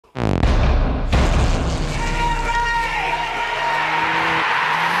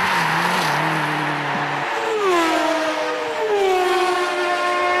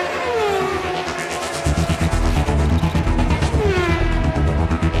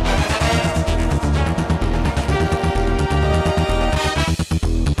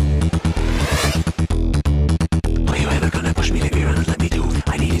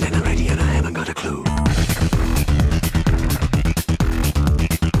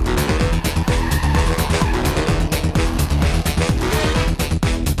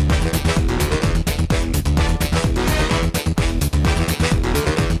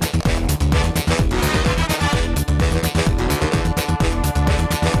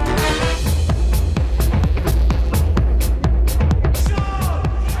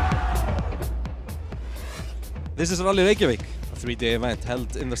This is Rally Reykjavik, a 3-day event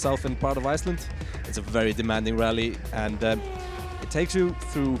held in the southern part of Iceland. It's a very demanding rally, and it takes you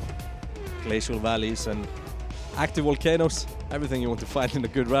through glacial valleys and active volcanoes, everything you want to find in a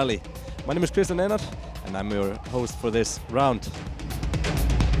good rally. My name is Kristján Einar, and I'm your host for this round.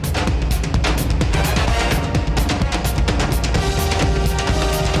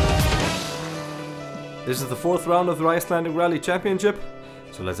 This is the fourth round of the Icelandic Rally Championship,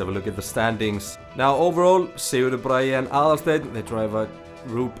 so let's have a look at the standings. Now overall, Sigurður Bragi and Aðalsteinn, they drive a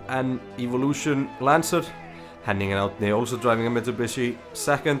Group N Evolution Lancer. Henning and Árni also driving a Mitsubishi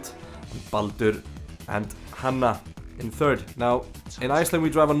second, and Baldur and Hanna in third. Now in Iceland we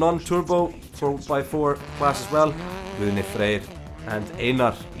drive a non-turbo 4x4 class as well. Guðni Freyr and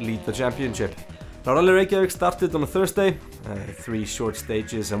Einar lead the championship. Now Rally Reykjavik started on a Thursday, 3 short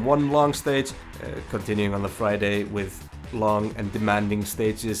stages and 1 long stage, continuing on the Friday with long and demanding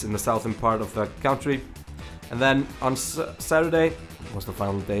stages in the southern part of the country. And then on Saturday was the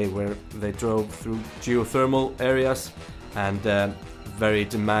final day where they drove through geothermal areas and very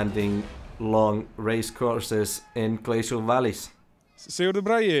demanding long race courses in glacial valleys. Sigurður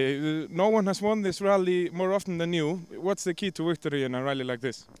Bragi, no one has won this rally more often than you. What's the key to victory in a rally like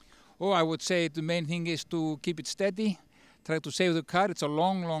this? Oh, I would say the main thing is to keep it steady, try to save the car. It's a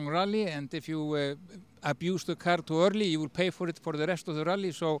long rally, and if you abuse the car too early, you will pay for it for the rest of the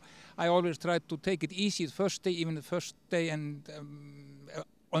rally. So I always try to take it easy the first day, even the first day and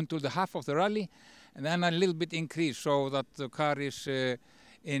until the half of the rally, and then a little bit increase so that the car is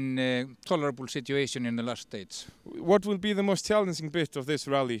in a tolerable situation in the last stage. What will be the most challenging bit of this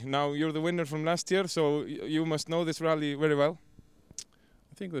rally? Now you're the winner from last year, so you must know this rally very well.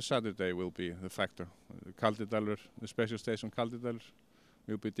 I think the Saturday will be the factor. The special stage on Kaldidalur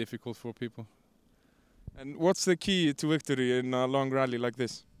will be difficult for people. And what's the key to victory in a long rally like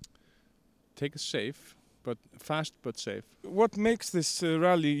this? Take it safe, but fast but safe. What makes this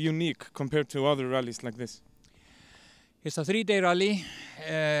rally unique compared to other rallies like this? It's a 3-day rally,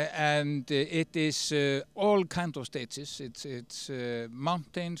 and it is all kinds of stages. It's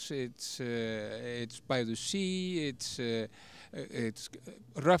mountains, it's by the sea, it's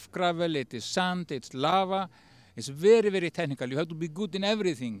rough gravel, it is sand, it's lava. It's very technical. You have to be good in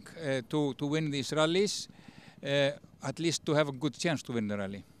everything to win these rallies, at least to have a good chance to win the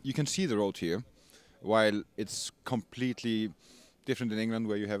rally. You can see the road here, while it's completely different in England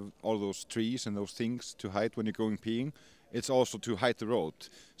where you have all those trees and those things to hide when you're going peeing. It's also to hide the road.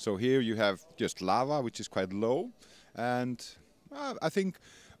 So here you have just lava, which is quite low, and I think,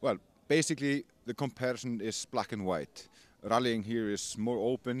 well, basically the comparison is black and white. Rallying here is more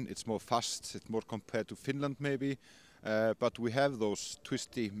open, it's more fast, it's more compared to Finland maybe, but we have those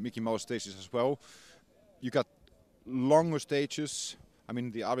twisty Mickey Mouse stages as well. You got longer stages. I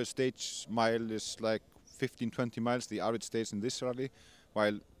mean, the average stage mile is like 15-20 miles, the average stage in this rally,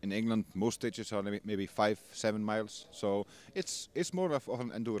 while in England most stages are maybe 5-7 miles. So it's more of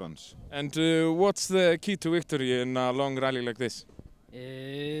an endurance. And what's the key to victory in a long rally like this?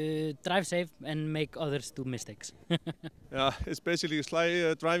 Drive safe and make others do mistakes. Yeah, it's basically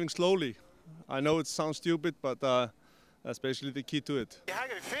driving slowly. I know it sounds stupid, but that's basically the key to it.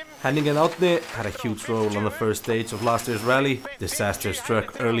 Henning and Árni had a huge role on the first stage of last year's rally. Disaster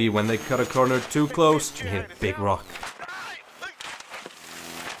struck early when they cut a corner too close and hit a big rock.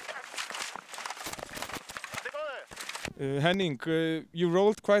 Henning, you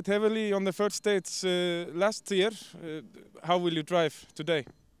rolled quite heavily on the first stage last year. How will you drive today?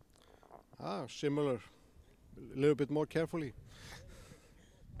 Similar, a little bit more carefully.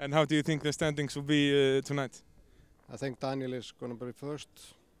 And how do you think the standings will be tonight? I think Daniel is going to be first.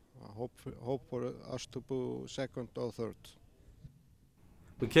 I hope for us to be second or third.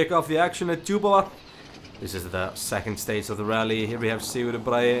 We kick off the action at Djúpavatn. This is the second stage of the rally. Here we have Sigurður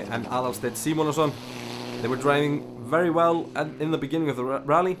Bragi and Aðalsteinn Símonarson. They were driving very well in the beginning of the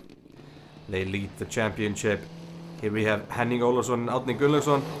rally. They lead the championship. Here we have Henning Ólafsson and Árni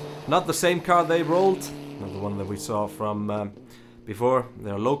Gunnlaugsson. Not the same car they rolled, not the one that we saw from before.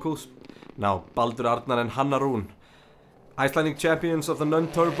 They are locals. Now Baldur Arnar and Hanna Rún, Icelandic champions of the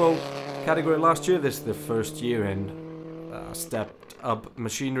non-turbo category last year. This is their first year in stepped up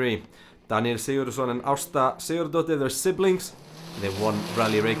machinery. Daniel Sigurðsson and Ásta Sigurðardóttir, they're siblings. They won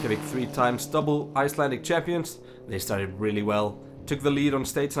Rally Reykjavik 3 times, double Icelandic champions. They started really well, took the lead on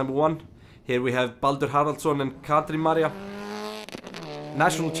stage number 1. Here we have Baldur Haraldsson and Katrín María,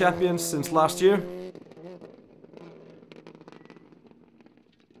 national champions since last year.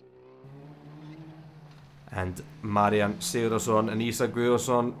 And Marian Sigurðarson and Ísak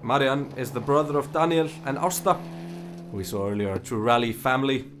Guðjónsson. Marian is the brother of Daniel and Ásta, who we saw earlier, a true rally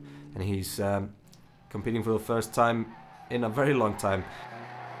family, and he's competing for the first time in a very long time.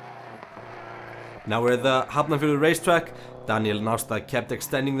 Now we're at the Hafnarfjörður racetrack. Daniel and Ásta kept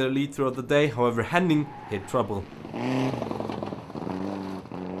extending their lead throughout the day, however Henning hit trouble.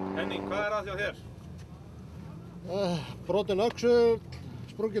 Henning, hvað að hjá þér? Brotin öxull,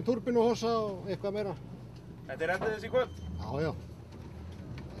 sprungin túrbínuhossa og eitthvað meira. Þetta endið þessi kvöld? Já.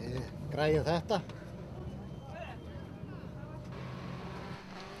 Græjum þetta.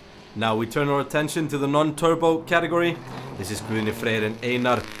 Now we turn our attention to the non-turbo category. This is Guðni Freyr and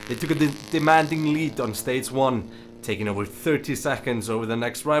Einar. They took a demanding lead on stage 1, taking over 30 seconds over the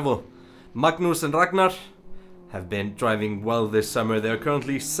next rival. Magnús and Ragnar have been driving well this summer. They are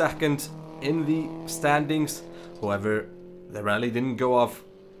currently second in the standings. However, the rally didn't go off.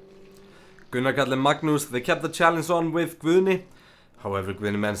 Gunnar Karl and Magnús, they kept the challenge on with Guðni. However,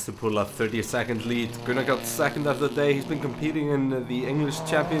 Guðni managed to pull a 30-second lead. Gunnar got second after the day. He's been competing in the English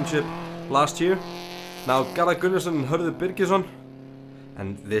Championship last year. Now, Garðar Gunnarsson and Hörður Birgisson.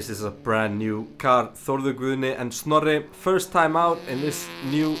 And this is a brand new car. Þórður Guðni and Snorri, first time out in this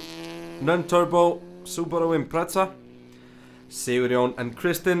new non-turbo Subaru Impreza. Sigurjón and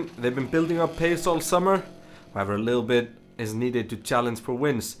Kristinn, they've been building up pace all summer. However, a little bit is needed to challenge for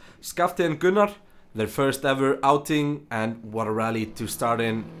wins. Skafti and Gunnar, their first ever outing, and what a rally to start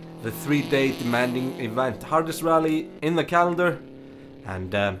in. The 3-day demanding event, hardest rally in the calendar,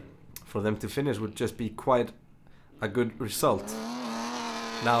 and for them to finish would just be quite a good result.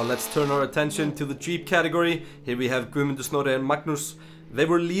 Now let's turn our attention to the Jeep category. Here we have Guðmundur Snorri and Magnús. They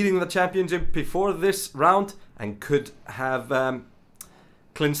were leading the championship before this round and could have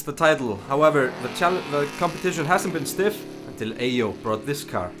clinched the title. However, the competition hasn't been stiff until Eyjó brought this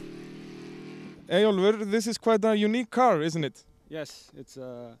car. Eyjólfur, this is quite a unique car, isn't it? Yes, it's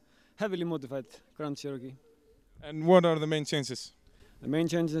a heavily modified Grand Cherokee. And what are the main changes? The main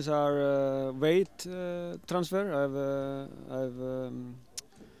changes are weight transfer. I've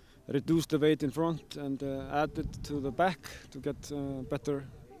reduced the weight in front and added to the back to get better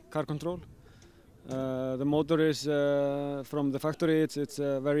car control. The motor is from the factory. It's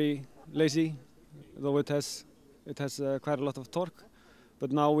very lazy, though it has quite a lot of torque.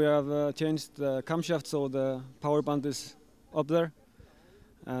 But now we have changed the camshaft, so the power band is up there,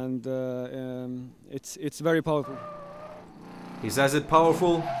 and it's very powerful. He says it's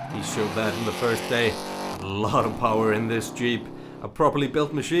powerful. He showed that in the first day. A lot of power in this Jeep. A properly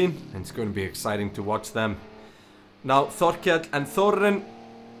built machine, and it's going to be exciting to watch them. Now Þorkell and Þórarinn,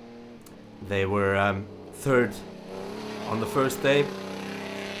 they were third on the first day,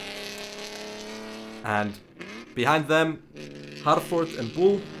 and behind them Harford and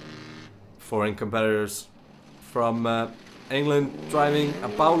Bull, foreign competitors from England, driving a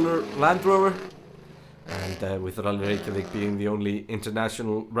Bowler Land Rover, and with Rally Reykjavik being the only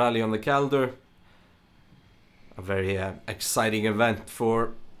international rally on the calendar, a very exciting event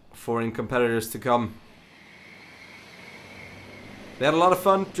for foreign competitors to come. They had a lot of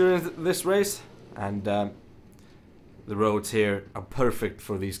fun during this race, and the roads here are perfect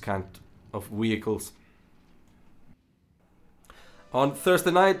for these kind of vehicles. On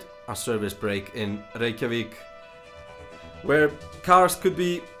Thursday night, a service break in Reykjavik, where cars could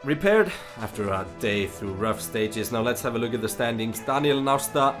be repaired after a day through rough stages. Now let's have a look at the standings. Daniel and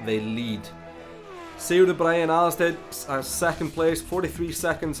Ásta, they lead. Sigurður Bragi and Aðalsteinn are second place, 43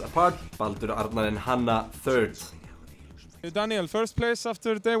 seconds apart. Baldur Arnar and Hanna third. Daniel, first place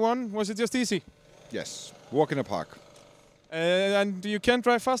after day 1, was it just easy? Yes, walk in the park. And you can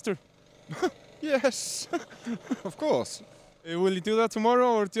drive faster? Yes, of course. Will you do that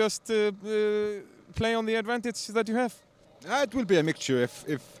tomorrow, or just play on the advantage that you have? It will be a mixture.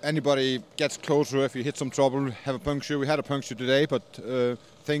 If anybody gets closer, if you hit some trouble, have a puncture. We had a puncture today, but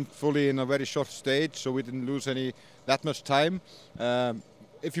thankfully in a very short stage, so we didn't lose that much time.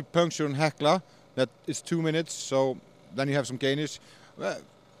 If you puncture on Hekla, that is 2 minutes, so then you have some gainage.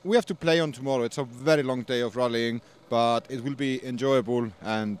 We have to play on tomorrow. It's a very long day of rallying, but it will be enjoyable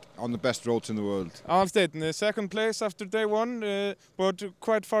and on the best roads in the world. Aðalsteinn, second place after day 1, but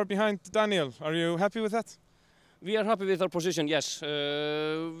quite far behind Daniel. Are you happy with that? We are happy with our position, yes.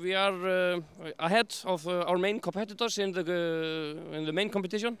 We are ahead of our main competitors in the main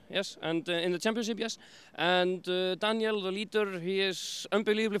competition, yes, and in the championship, yes. And Daniel, the leader, he is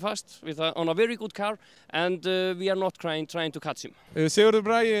unbelievably fast on a very good car, and we are not trying to catch him. Sigurður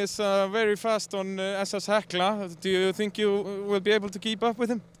Bragi is very fast on SS Hekla. Do you think you will be able to keep up with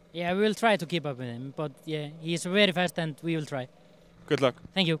him? Yeah, we will try to keep up with him, but yeah, he is very fast and we will try. Good luck.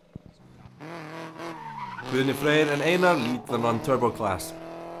 Thank you. Guðni Freyr and Einar lead the non-turbo class.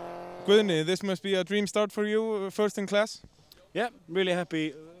 Guðni, this must be a dream start for you, first in class? Yeah, really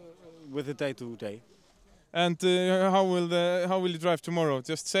happy with the day today. And how will you drive tomorrow?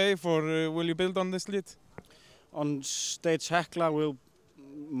 Just safe, or will you build on this lead? On stage Hekla,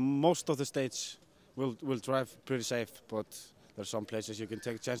 most of the stage will drive pretty safe, but there's some places you can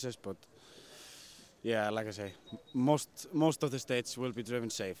take chances. But yeah, like I say, most of the stage will be driven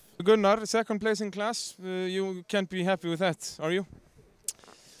safe. Gunnar, second place in class. You can't be happy with that, are you?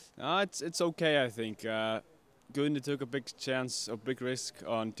 It's okay, I think. Gunnar took a big chance, a big risk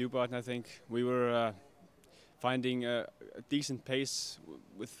on Dubart, I think. We were finding a decent pace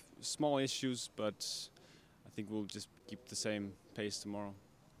with small issues, but I think we'll just keep the same pace tomorrow.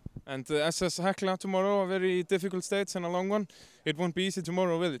 And SS Hekla tomorrow, a very difficult stage and a long one. It won't be easy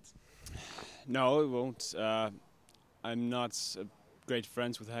tomorrow, will it? No, it won't. I'm not great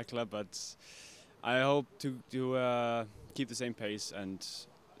friends with Hekla, but I hope to keep the same pace and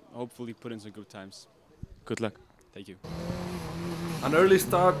hopefully put in some good times. Good luck. Thank you. An early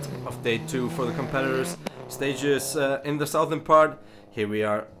start of day 2 for the competitors. Stages in the southern part. Here we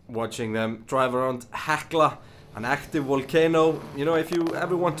are watching them drive around Hekla, an active volcano. You know, if you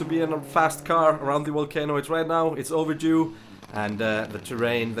ever want to be in a fast car around the volcano, it's right now, it's overdue. And the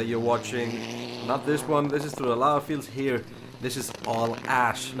terrain that you're watching, not this one, this is through the lava fields here. This is all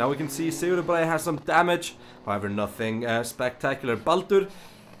ash. Now we can see Sigurður Bragi has some damage, however nothing spectacular. Baldur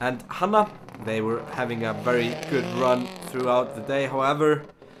and Hanna, they were having a very good run throughout the day, however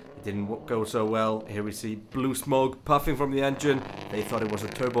it didn't go so well. Here we see blue smoke puffing from the engine. They thought it was a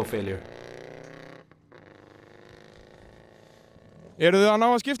turbo failure. Eru þið að ná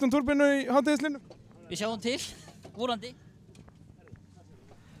að skipta turbinu í hádegislinum? Við sjáum til, vorandi.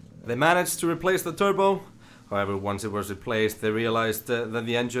 They managed to replace the turbo. However, once it was replaced, they realized that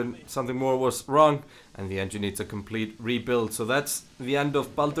the engine, something more was wrong, and the engine needs a complete rebuild. So that's the end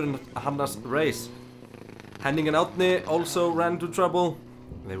of Baldur and Hanna's race. Henning and Árni also ran into trouble.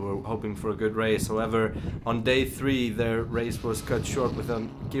 They were hoping for a good race. However, on day 3, their race was cut short with a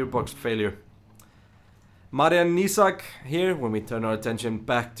gearbox failure. Marian and Isak here when we turn our attention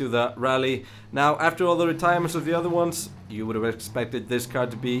back to the rally. Now, after all the retirements of the other ones, you would have expected this car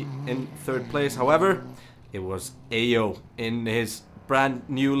to be in 3rd place. However, it was Ayo in his brand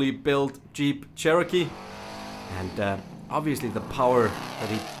newly built Jeep Cherokee. And obviously the power that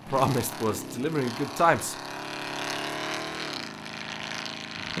he promised was delivering good times.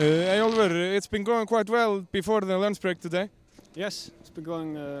 Eyjólfur, it's been going quite well before the lunch break today. Yes, it's been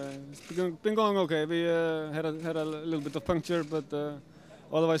going okay. We had a little bit of puncture, but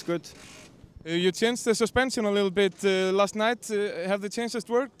otherwise good. You changed the suspension a little bit last night. Have the changes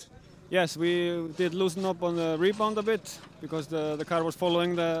worked? Yes, we did loosen up on the rebound a bit because the car was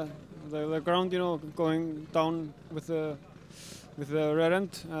following the ground, you know, going down with the rear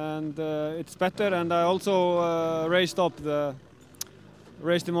end, and it's better. And I also raised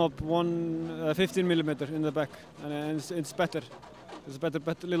him up 15 millimeter in the back, and it's better. It's better,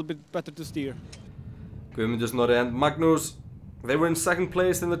 a little bit better to steer. Guðmundur Snorri and Magnús, they were in 2nd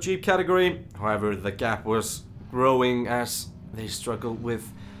place in the Jeep category. However, the gap was growing as they struggled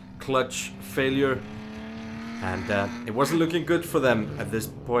with clutch failure, and it wasn't looking good for them at this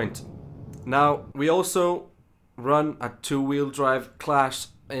point. Now, we also run a 2-wheel drive class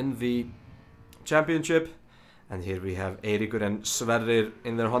in the championship. And here we have Eiríkur and Sverrir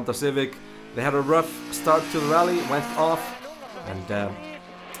in their Honda Civic. They had a rough start to the rally, went off, and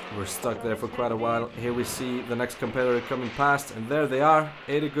were stuck there for quite a while. Here we see the next competitor coming past, and there they are,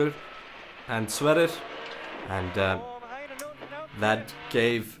 Eiríkur and Sverrir. And that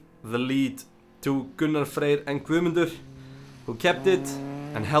gave the lead to Gunnar Freyr and Guðmundur, who kept it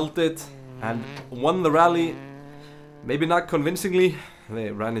and held it and won the rally. Maybe not convincingly.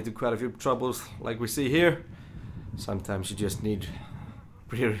 They ran into quite a few troubles like we see here. Sometimes you just need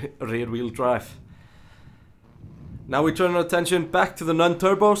rear wheel drive. Now we turn our attention back to the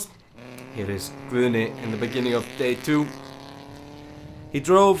non-turbos. Here is Guðni in the beginning of day 2. He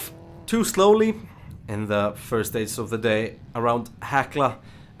drove too slowly in the first stage of the day around Hekla,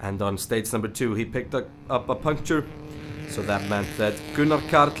 and on stage number 2 he picked up a puncture. So that meant that Gunnar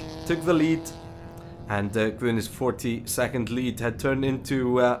Karl took the lead, and Guðni's 40-second lead had turned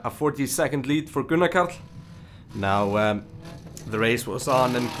into a 40-second lead for Gunnar Karl. Now the race was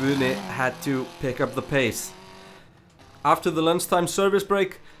on and Guðni had to pick up the pace. After the lunchtime service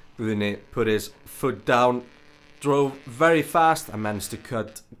break, Guðni put his foot down, drove very fast and managed to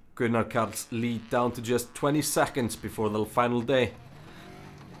cut Gunnar Karl's lead down to just 20 seconds before the final day.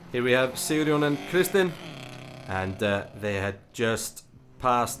 Here we have Sigurjón and Kristinn, and they had just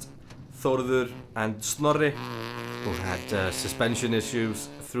passed Þórður and Snorri, who had suspension issues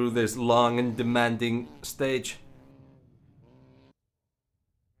through this long and demanding stage.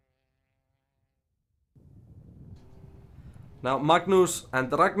 Now Magnús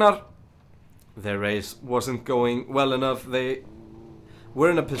and Ragnar, their race wasn't going well enough. They were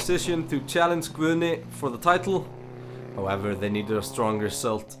in a position to challenge Guðni for the title. However, they needed a strong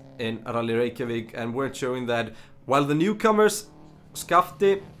result in Rally Reykjavik and weren't showing that, while the newcomers,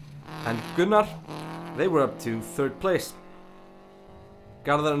 Skafti and Gunnar, they were up to 3rd place.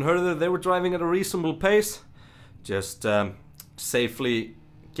 Garðar and Hörður, they were driving at a reasonable pace, just safely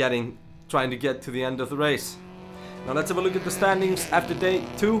trying to get to the end of the race. Now let's have a look at the standings after day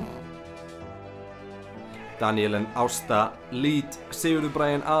 2. Daniel and Ásta lead, Sigurður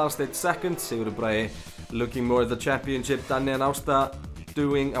Bragi and Aðalsteinn 2nd. Sigurður Bragi looking more at the championship, Daniel and Ásta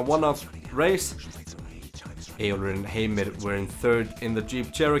doing a one-off race. Eyjólfur and Heimir were in 3rd in the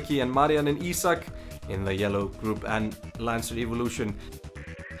Jeep Cherokee, and Marian and Isak in the yellow group and Lancer Evolution.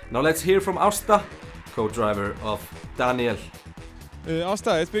 Now let's hear from Ásta, co-driver of Daniel.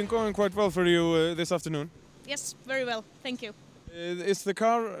 Ásta, it's been going quite well for you this afternoon. Yes, very well, thank you. Is the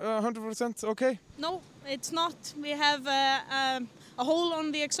car 100% okay? No, it's not. We have a hole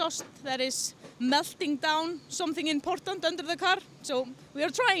on the exhaust that is melting down something important under the car. So we are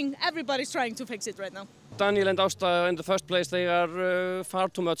trying, everybody's trying to fix it right now. Daniel and Ásta in the first place, they are far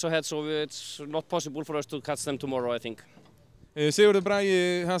too much ahead, so it's not possible for us to catch them tomorrow, I think. Sigurður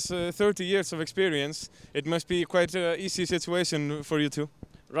Bragi has 30 years of experience. It must be quite an easy situation for you two.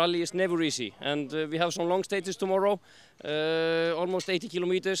 Rally is never easy, and we have some long stages tomorrow, almost 80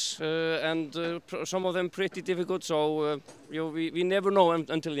 kilometers, and some of them pretty difficult, so we never know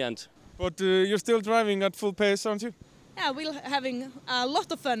until the end. But you're still driving at full pace, aren't you? Yeah, we're having a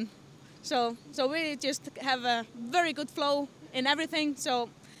lot of fun. So we just have a very good flow in everything, so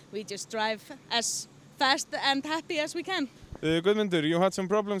we just drive as fast and happy as we can. Guðmundur, you had some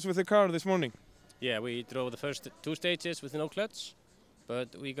problems with the car this morning. Yeah, we drove the first 2 stages with no clutch,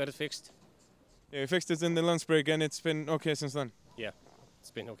 but we got it fixed. Yeah, you fixed it in the lunch break and it's been okay since then? Yeah,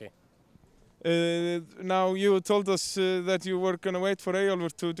 it's been okay. Now you told us that you were going to wait for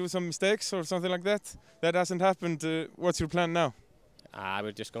Eyjólfur to do some mistakes or something like that. That hasn't happened. What's your plan now?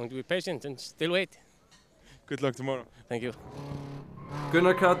 We're just going to be patient and still wait. Good luck tomorrow. Thank you.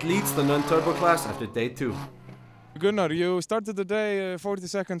 Gunnar Karl leads the non-turbo class after day 2. Gunnar, you started the day 40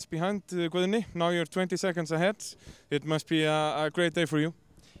 seconds behind Guðni. Now you're 20 seconds ahead. It must be a great day for you.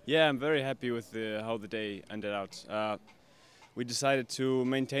 Yeah, I'm very happy with how the day ended out. We decided to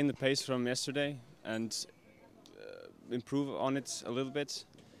maintain the pace from yesterday and improve on it a little bit.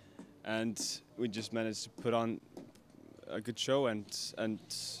 And we just managed to put on a good show and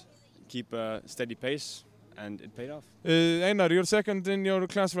keep a steady pace, and it paid off. Einar, you're 2nd in your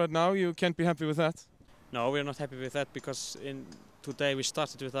class right now. You can't be happy with that? No, we're not happy with that because today we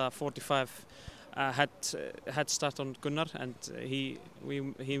started with a 45 head start on Gunnar, and he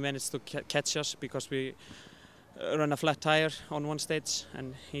managed to catch us because we ran a flat tire on one stage,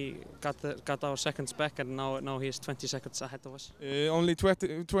 and he got our seconds back, and now he is 20 seconds ahead of us. Only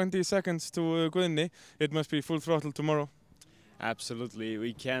 20 seconds to Guðni. It must be full throttle tomorrow. Absolutely,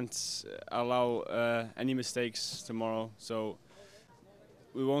 we can't allow any mistakes tomorrow, so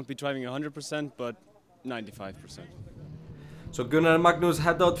we won't be driving 100%, but 95%. So Gunnar and Magnús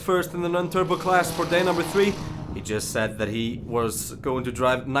head out first in the non-turbo class for day number 3. He just said that he was going to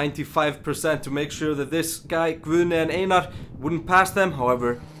drive 95% to make sure that this guy, Guðni and Einar, wouldn't pass them.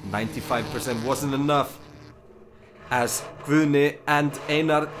 However, 95% wasn't enough, as Guðni and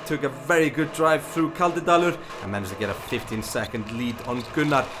Einar took a very good drive through Kaldidalur and managed to get a 15-second lead on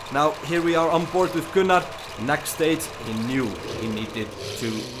Gunnar. Now here we are on board with Gunnar. Next stage, he knew he needed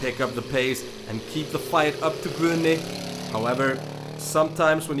to pick up the pace and keep the fight up to Guðni. However,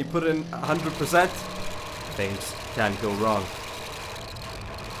 sometimes when you put in 100%, things can go wrong.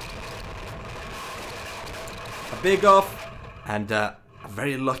 A big off, and a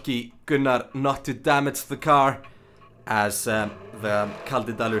very lucky Gunnar not to damage the car, as the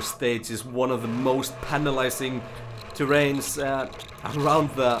Kaldidalur stage is one of the most penalizing terrains around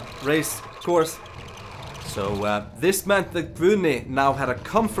the race course. So this meant that Guðni now had a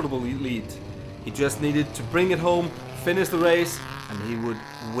comfortable lead. He just needed to bring it home, finish the race, and he would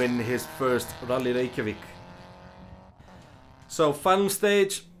win his first Rally Reykjavik. So final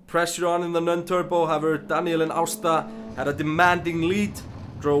stage, pressure on in the non-turbo. However, Daniel and Ásta had a demanding lead,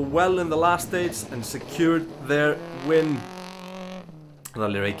 drove well in the last stage and secured their win.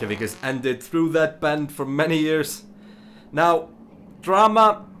 Rally Reykjavik has ended through that bend for many years. Now,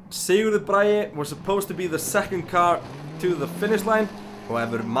 drama. Sigurður Bragi was supposed to be the 2nd car to the finish line.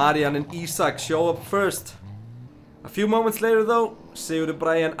 However, Marian and Isak show up first. A few moments later though, Sigurður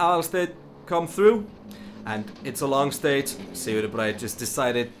Bragi and Aðalsteinn come through. And it's a long stage. Sigurður Bragi just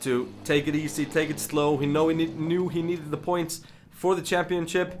decided to take it easy, take it slow. He knew he needed the points for the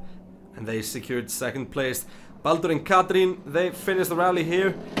championship, and they secured second place. Baldur and Katrín, they finished the rally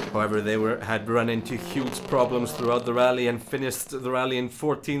here. However, they had run into huge problems throughout the rally and finished the rally in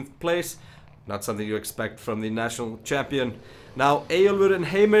 14th place. Not something you expect from the national champion. Now, Eyjólfur and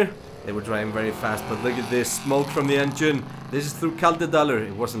Heimir, they were driving very fast, but look at this smoke from the engine. This is through Kaldidalur.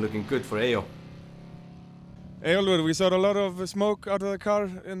 It wasn't looking good for Eyjó. Eyjólfur, we saw a lot of smoke out of the car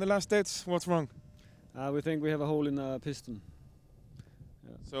in the last stage. What's wrong? We think we have a hole in the piston.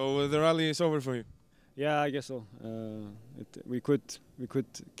 Yeah. So the rally is over for you? Yeah, I guess so. We could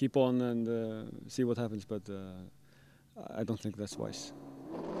keep on and see what happens, but I don't think that's wise.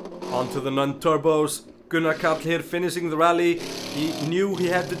 On to the non-turbos. Gunnar Karl here finishing the rally. He knew he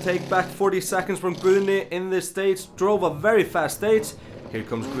had to take back 40 seconds from Guðni in this stage. Drove a very fast stage. Here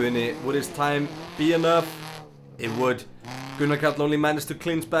comes Guðni. Would his time be enough? It would. Gunnar Karl only managed to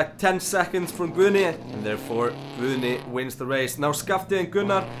clinch back 10 seconds from Guðni, and therefore Guðni wins the race. Now Skafti and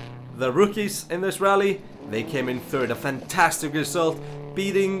Gunnar, the rookies in this rally, they came in third. A fantastic result,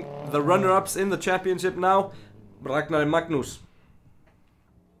 beating the runner-ups in the championship now, Ragnar and Magnús.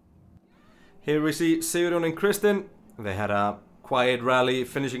 Here we see Sigurjón and Kristinn. They had a quiet rally,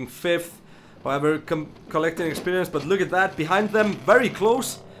 finishing 5th. However, collecting experience, but look at that, behind them, very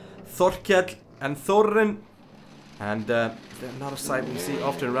close, Þorkell and Þórarinn. And they're not a sight we see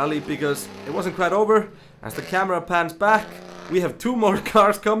often in rally because it wasn't quite over. As the camera pans back, we have 2 more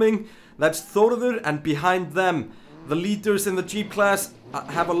cars coming. That's Þórður, and behind them, the leaders in the Jeep class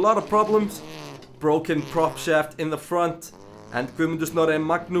have a lot of problems. Broken prop shaft in the front. And Guðmundur Snorri and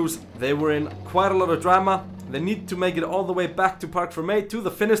Magnús, they were in quite a lot of drama. They need to make it all the way back to Park Fermé, to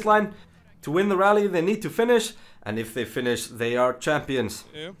the finish line. To win the rally, they need to finish. And if they finish, they are champions.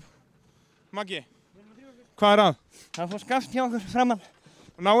 Yep. Maggi, hvað að? Það fór skaft hjá okkur framan.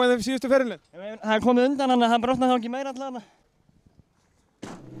 Náðu þið síðustu ferilinn? Það komið undan hann, það brotnaði þá ekki meira allavega.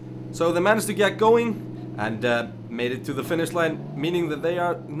 So they managed to get going and made it to the finish line, meaning that they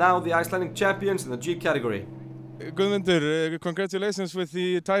are now the Icelandic champions in the Jeep category. Guðmundur, congratulations with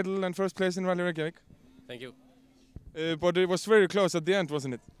the title and first place in Rally Reykjavik. Thank you. But it was very close at the end,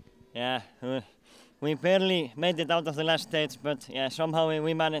 wasn't it? Yeah, we barely made it out of the last stage, but yeah, somehow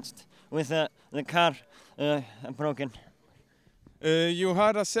we managed with the car broken. You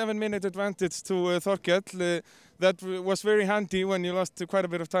had a 7-minute advantage to Þorkell. That was very handy when you lost quite a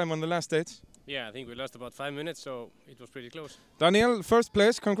bit of time on the last stage. Yeah, I think we lost about 5 minutes, so it was pretty close. Daniel, first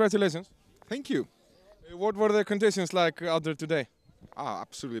place, congratulations. Thank you. What were the conditions like out there today?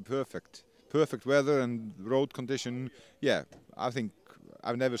 Absolutely perfect. Perfect weather and road condition. Yeah, I think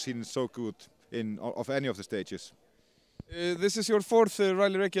I've never seen it so good of any of the stages. This is your 4th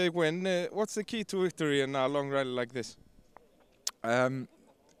Rally Reykjavik win. What's the key to victory in a long rally like this?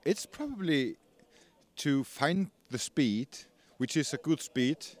 It's probably to find the speed, which is a good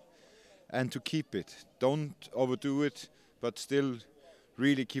speed, and to keep it. Don't overdo it, but still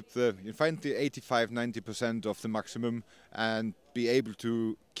really find the 85-90% of the maximum and be able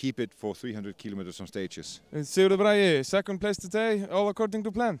to keep it for 300 kilometers on stages. Sigurður Bragi, second place today, all according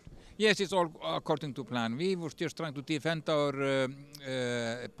to plan? Yes, it's all according to plan. We were just trying to defend our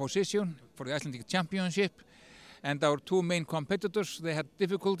position for the Icelandic Championship, and our 2 main competitors, they had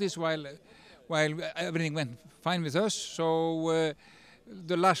difficulties while everything went fine with us. So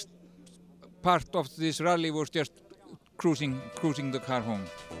the last part of this rally was just cruising the car home.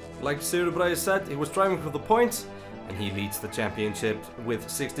 Like Sigurður Bragi said, he was driving for the points, and he leads the championship with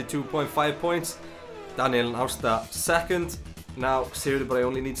 62.5 points. Daniel and Ásta second. Now Sigurður Bragi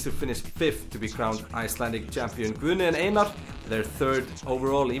only needs to finish 5th to be crowned Icelandic champion. Guðni and Einar, they're 3rd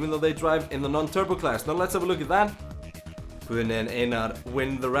overall, even though they drive in the non-turbo class. Now let's have a look at that. Guðni and Einar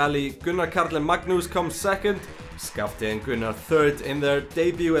win the rally. Gunnar Karl and Magnús come 2nd. Skafti and Gunnar 3rd in their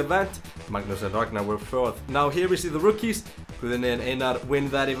debut event. Magnús and Ragnar were 4th. Now here we see the rookies. Guðni and Einar win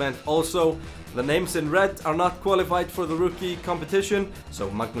that event also. The names in red are not qualified for the rookie competition, so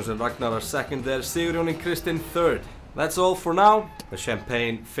Magnús and Ragnar are 2nd there. Sigurjón and Kristinn 3rd. That's all for now. The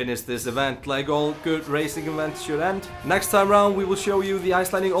champagne finished this event like all good racing events should end. Next time round we will show you the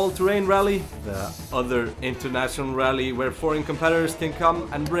Icelandic all-terrain rally, the other international rally where foreign competitors can come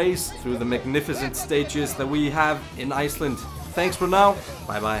and race through the magnificent stages that we have in Iceland. Thanks for now,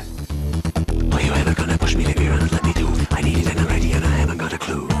 bye bye. Are you ever gonna push me to the ground? Let me do. I need it and I'm ready and